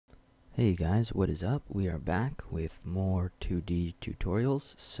Hey guys, what is up? We are back with more 2D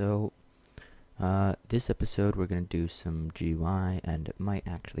tutorials. This episode we're going to do some GUI, and it might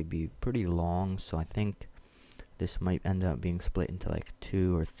actually be pretty long, so I think this might end up being split into like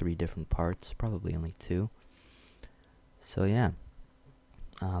 2 or 3 different parts, probably only 2. So yeah,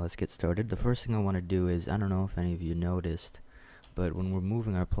 let's get started. The first thing I want to do is, I don't know if any of you noticed, but when we're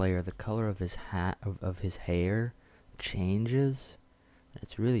moving our player, the color of his of his hair changes.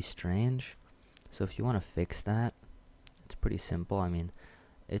 It's really strange. So if you want to fix that, it's pretty simple. I mean,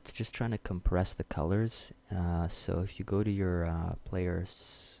 it's just trying to compress the colors. So if you go to your player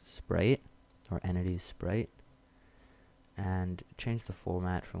sprite or entity sprite and change the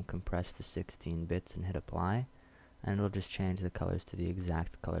format from compressed to 16 bits and hit apply, and it'll just change the colors to the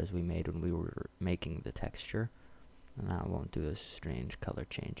exact colors we made when we were making the texture. And that won't do those strange color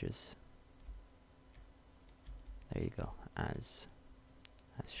changes. There you go, as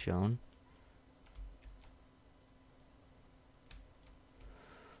shown.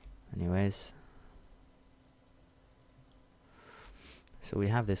 Anyways, so we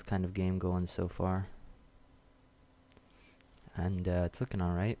have this kind of game going so far, and it's looking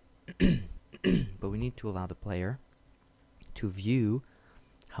alright. But we need to allow the player to view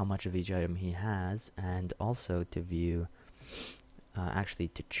how much of each item he has, and also to view, actually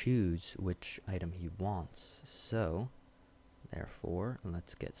to choose which item he wants. So therefore,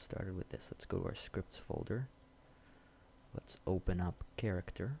 let's get started with this. Let's go to our scripts folder. Let's open up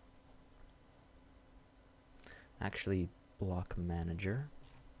character. Actually, block manager.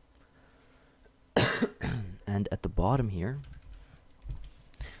 And at the bottom here,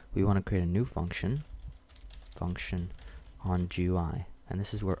 we want to create a new function on GUI. And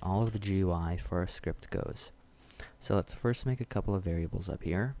this is where all of the GUI for our script goes. So let's first make a couple of variables up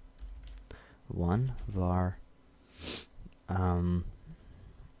here. One, var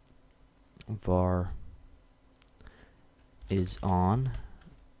is on,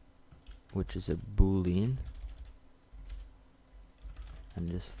 which is a boolean,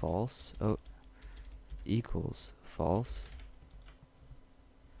 and just false. Oh, equals false.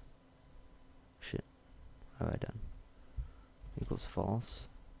 Shit, what have I done? Equals false.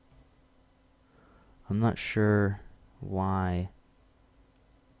 I'm not sure why.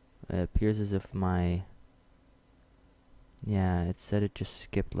 It appears as if my... Yeah, it said it just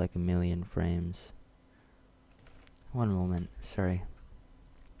skipped like a million frames. One moment, sorry.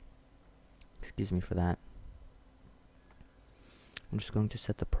 Excuse me for that. I'm just going to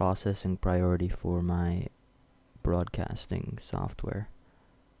set the processing priority for my broadcasting software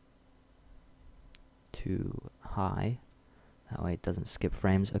to high. That way it doesn't skip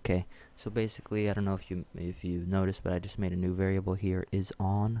frames. Okay, so basically, I don't know if you noticed, but I just made a new variable here, is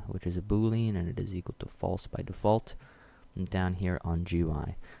on, which is a boolean, and it is equal to false by default. And down here on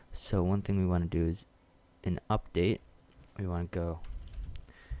GUI. So one thing we want to do is, in update, we want to go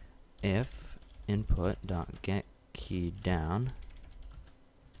if input.getKey down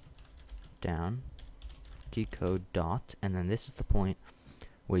key code dot, and then this is the point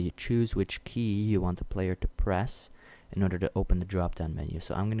where you choose which key you want the player to press in order to open the drop down menu.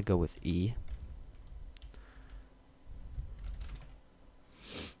 So I'm going to go with E.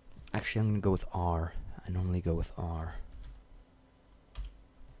 Actually, I'm going to go with R. I normally go with R.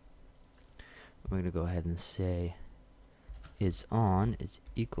 We're going to go ahead and say is on is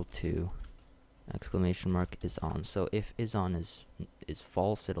equal to exclamation mark is on. So if is on is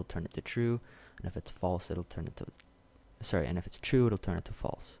false, it'll turn it to true, and if it's false, it'll turn it to and if it's true, it'll turn it to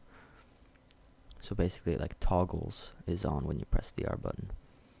false. So basically, it like toggles is on when you press the R button.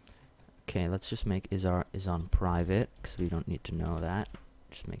 Okay, let's just make is on private, because we don't need to know that.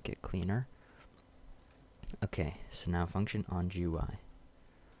 Just make it cleaner. Okay, so now function on GUI.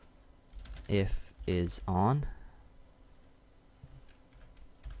 If is on,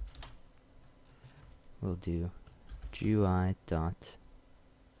 we'll do GUI dot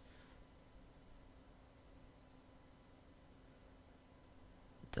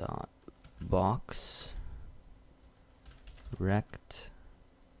box rect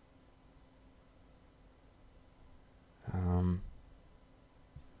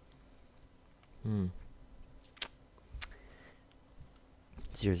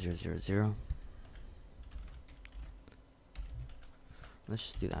 0000. Let's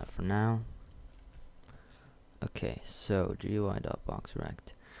just do that for now. Okay, so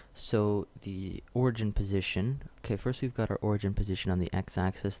GUI.boxRect. So the origin position, okay, first we've got our origin position on the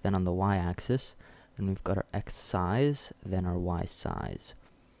x-axis, then on the y-axis, and we've got our x size, then our y size.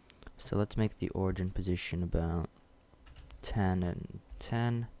 So let's make the origin position about 10 and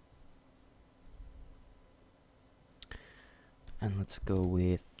 10. And let's go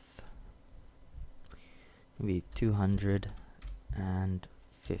with maybe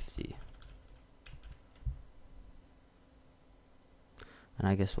 250. And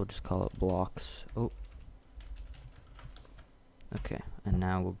I guess we'll just call it blocks. Oh. Okay, and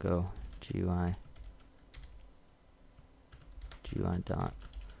now we'll go GUI dot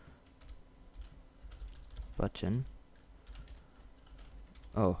button.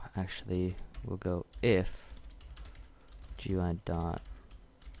 Oh, actually, we'll go if GUI dot,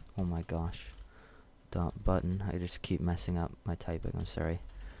 oh my gosh, dot button. I just keep messing up my typing, I'm sorry.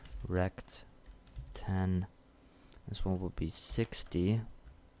 Rect 10. This one will be 60.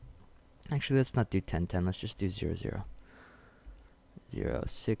 Actually, let's not do 10, 10. Let's just do 0, 0. 0,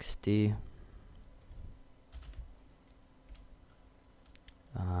 60.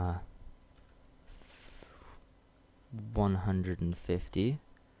 150.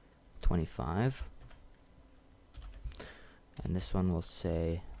 25. And this one will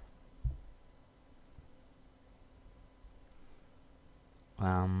say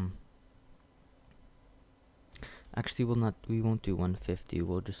actually we won't do 150,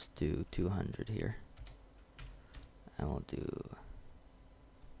 we'll just do 200 here. And we'll do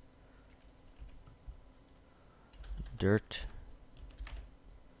dirt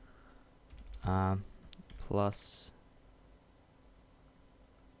plus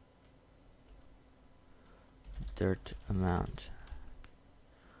dirt amount.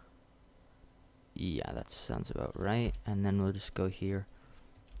 Yeah, that sounds about right. And then we'll just go here,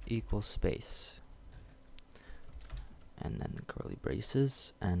 equal space, and then curly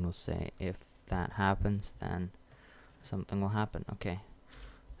braces, and we'll say if that happens, then something will happen. Okay,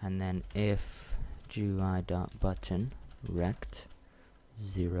 and then if GUI.button rect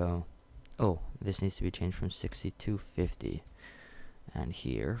 0. Oh, this needs to be changed from 60 to 50, and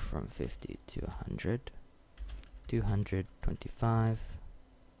here from 50 to 100. 225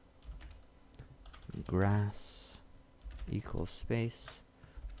 grass equals space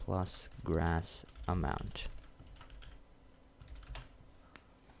plus grass amount.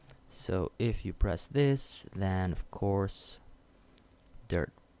 So if you press this, then of course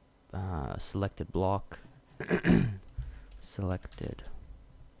dirt selected block selected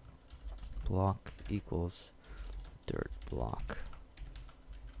block equals dirt block,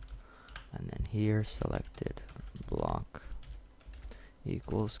 and then here selected block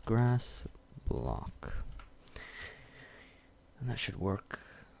equals grass block, and that should work.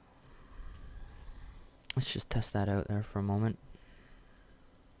 Let's just test that out there for a moment.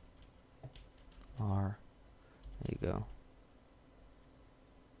 R, there you go.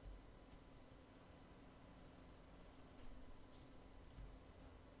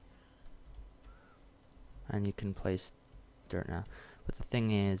 And you can place dirt now, but the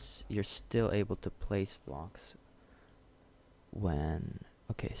thing is you're still able to place blocks when,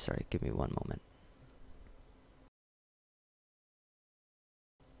 okay, sorry, give me one moment.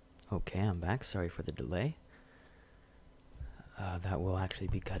 Okay, I'm back. Sorry for the delay. That will actually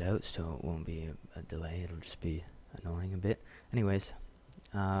be cut out, so it won't be a delay. It'll just be annoying a bit. Anyways,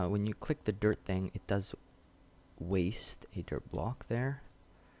 when you click the dirt thing, it does waste a dirt block there,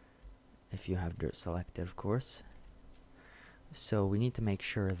 if you have dirt selected, of course. So we need to make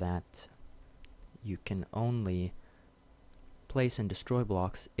sure that you can only place and destroy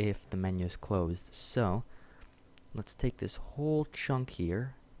blocks if the menu is closed. So let's take this whole chunk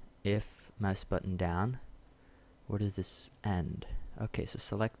here. If mouse button down, where does this end? Okay, so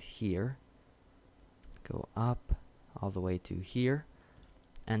select here, go up all the way to here,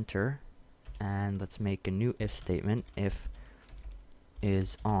 enter, and let's make a new if statement. If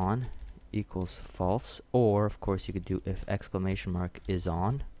is on equals false, or of course you could do if exclamation mark is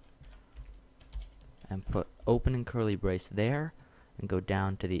on, and put opening curly brace there, and go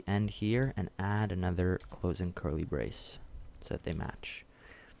down to the end here and add another closing curly brace so that they match.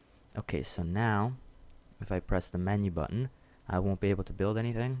 Okay, so now if I press the menu button, I won't be able to build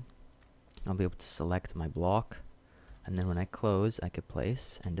anything. I'll be able to select my block, and then when I close, I could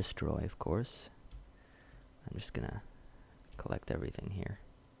place and destroy, of course. I'm just gonna collect everything here.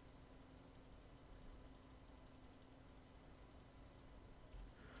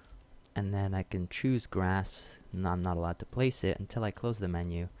 And then I can choose grass, and I'm not allowed to place it until I close the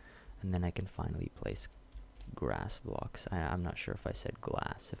menu, and then I can finally place grass blocks. I'm not sure if I said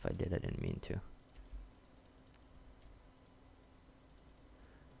glass. If I did, I didn't mean to.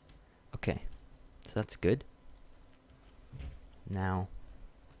 Okay, so that's good. Now,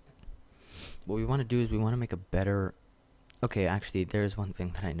 what we want to do is we want to make a better... Okay, actually, there's one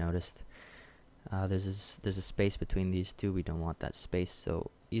thing that I noticed. There's a space between these two. We don't want that space,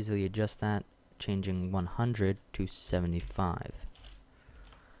 so easily adjust that, changing 100 to 75.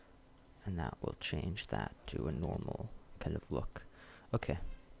 and that will change that to a normal kind of look. Okay,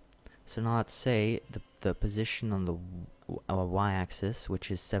 so now let's say the position on the y-axis,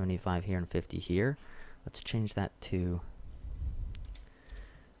 which is 75 here and 50 here, let's change that to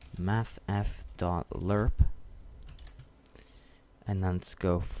mathf.lerp, and then let's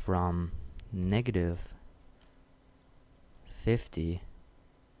go from negative 50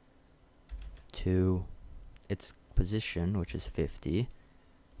 to its position, which is 50,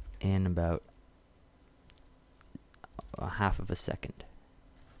 in about a half of a second.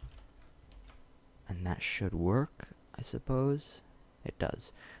 And that should work, I suppose. It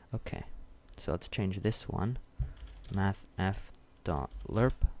does. Okay, so let's change this one.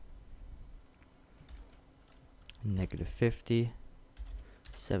 mathf.lerp, negative 50,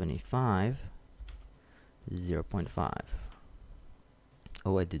 75, 0.5.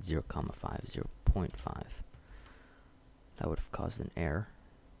 Oh, I did 0.5, 0.5. That would have caused an error.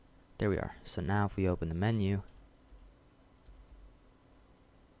 There we are. So now if we open the menu,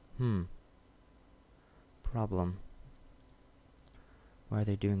 problem. Why are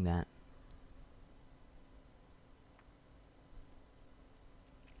they doing that?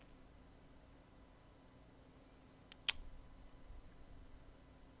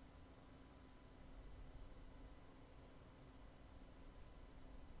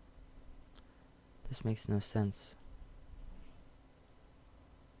 This makes no sense.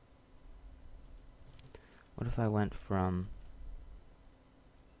 What if I went from...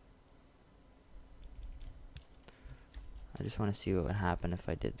 I just want to see what would happen if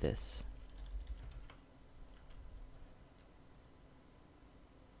I did this.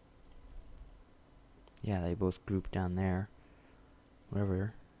 Yeah, they both group down there.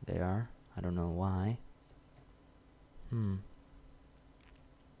 Wherever they are. I don't know why.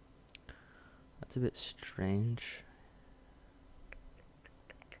 That's a bit strange.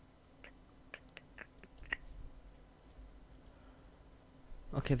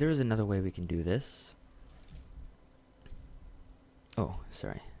 Okay, there is another way we can do this. Oh,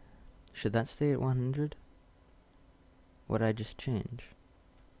 sorry. Should that stay at 100? What did I just change?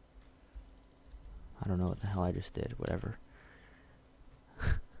 I don't know what the hell I just did. Whatever.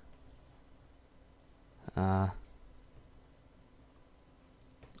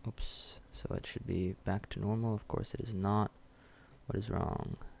 Oops. So it should be back to normal. Of course it is not. What is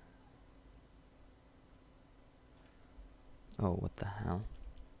wrong? Oh, what the hell?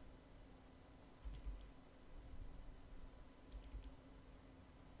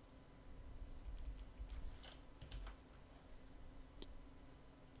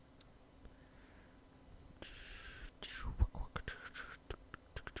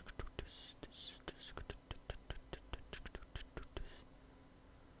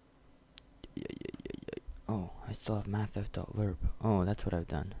 Oh, I still have mathf.lerp. Oh, that's what I've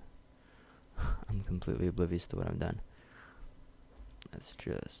done. I'm completely oblivious to what I've done. Let's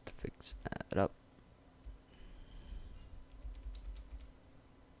just fix that up.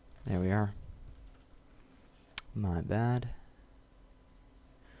 There we are. My bad.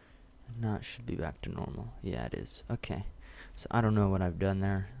 Now it should be back to normal. Yeah, it is. Okay. So I don't know what I've done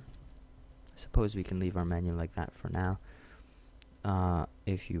there. I suppose we can leave our menu like that for now.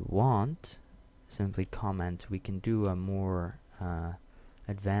 If you want, simply comment. We can do a more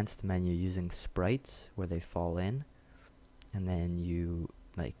advanced menu using sprites where they fall in, and then you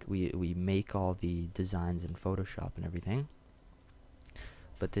we make all the designs in Photoshop and everything.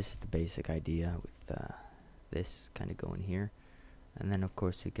 But this is the basic idea with this kind of going here. And then of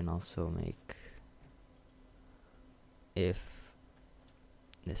course we can also make, if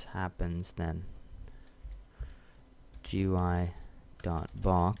this happens, then GUI.box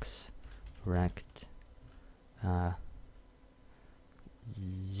rect not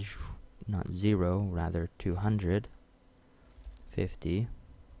 0, rather 200, 50,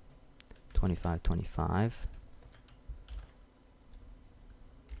 25, 25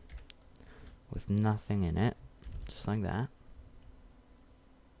 with nothing in it, just like that.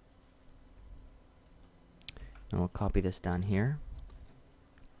 And we'll copy this down here,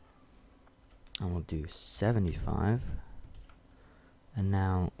 and we'll do 75. And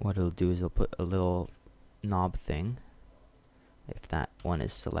now what it'll do is it'll put a little knob thing if that one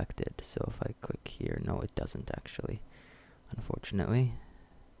is selected. So if I click here, no, it doesn't actually, unfortunately.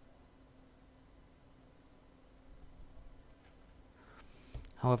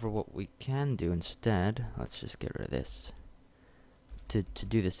 However, what we can do instead, let's just get rid of this, to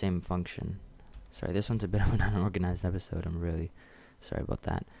do the same function. Sorry, this one's a bit of an unorganized episode. I'm really sorry about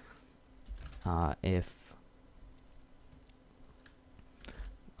that. If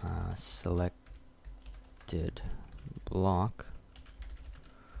selected block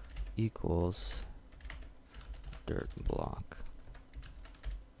equals dirt block.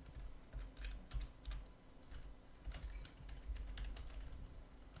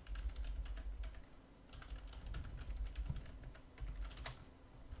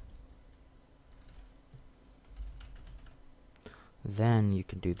 Then you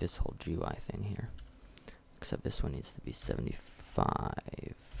can do this whole GUI thing here, except this one needs to be 75.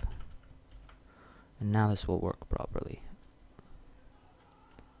 And now this will work properly.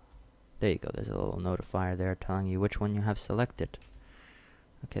 There you go, there's a little notifier there telling you which one you have selected.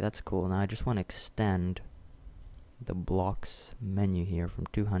 Okay, that's cool. Now I just want to extend the blocks menu here from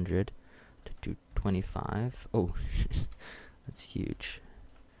 200 to 225. Oh, that's huge.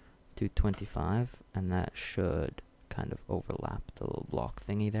 225, and that should kind of overlap the little block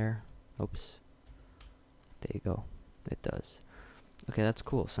thingy there. Oops. There you go. It does. Okay, that's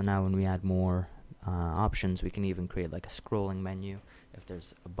cool. So now when we add more options, we can even create like a scrolling menu if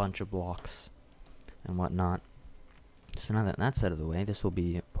there's a bunch of blocks and whatnot. So now that that's out of the way, this will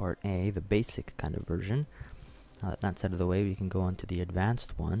be part A, the basic kind of version. Now that that's out of the way, we can go on to the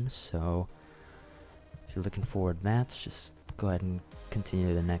advanced one. So if you're looking for advanced, just go ahead and continue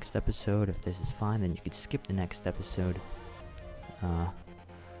to the next episode. If this is fine, then you could skip the next episode. I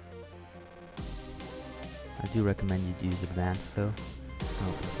do recommend you use advanced though. I'll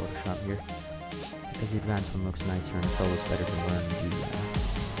open Photoshop here, because the advanced one looks nicer and it's always better to learn the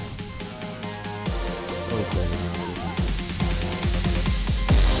always better to learn